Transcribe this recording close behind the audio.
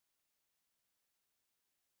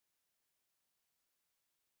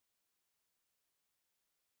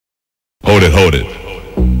Hold it.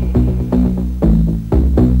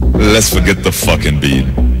 Let's forget the fucking beat.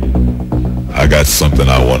 I got something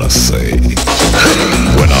I wanna say.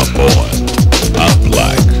 When I'm born, I'm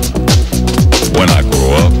black. When I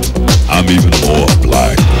grow up, I'm even more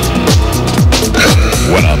black.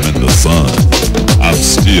 When I'm in the sun, I'm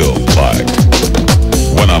still black.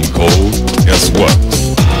 When I'm cold, guess what?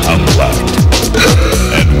 I'm black.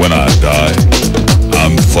 And when I die,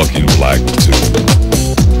 I'm fucking black too.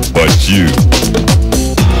 But you,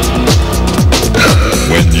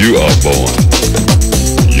 when you are born,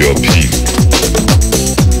 you're pink.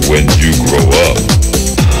 When you grow up,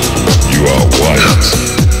 you are white.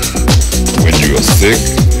 When you are sick,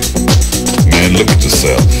 man, look at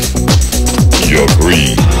yourself. You're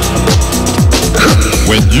green.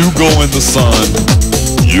 When you go in the sun,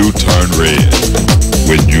 you turn red.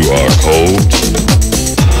 When you are cold,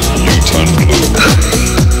 you turn blue.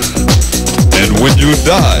 And when you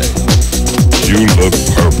die, you look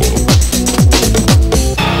purple.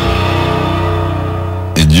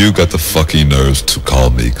 And you got the fucking nerves to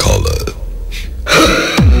call me colored.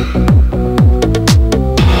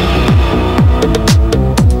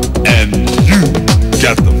 And you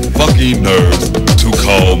got the fucking nerves to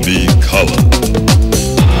call me colored.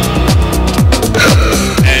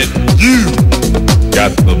 And you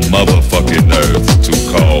got the motherfucking nerves to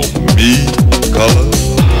call me colored.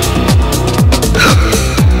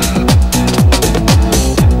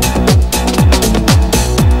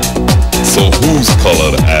 So who's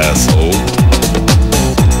colored, asshole?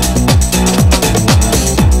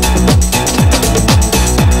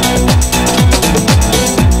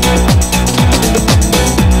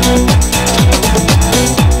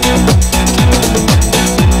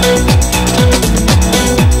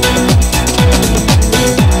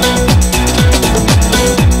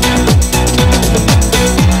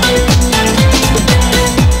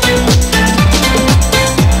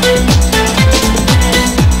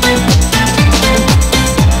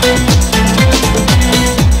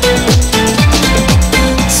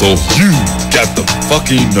 So you got the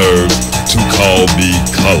fucking nerve to call me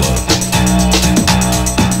colored.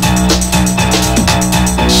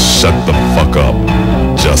 Shut the fuck up.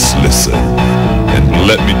 Just listen. And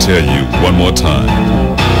let me tell you one more time.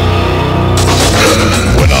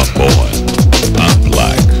 When I'm born, I'm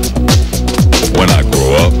black. When I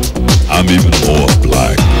grow up, I'm even more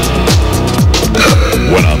black.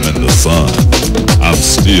 When I'm in the sun, I'm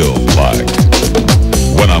still black.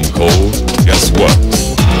 When I'm cold, guess what?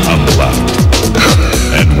 I'm black.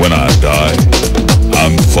 And when I die,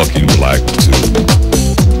 I'm fucking black too.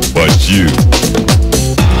 But you,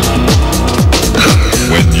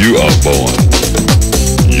 when you are born,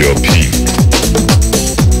 you're pink.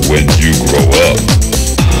 When you grow up,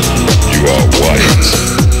 you are white.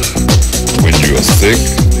 When you are sick,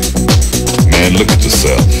 man, look at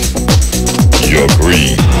yourself. You're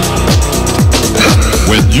green.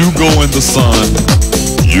 When you go in the sun,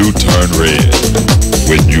 you turn red.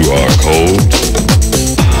 When you are cold,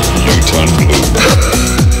 you turn blue.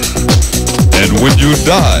 And when you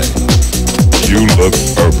die, you look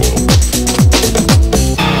purple.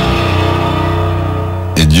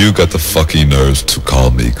 And you got the fucking nerves to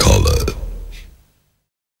call me colored.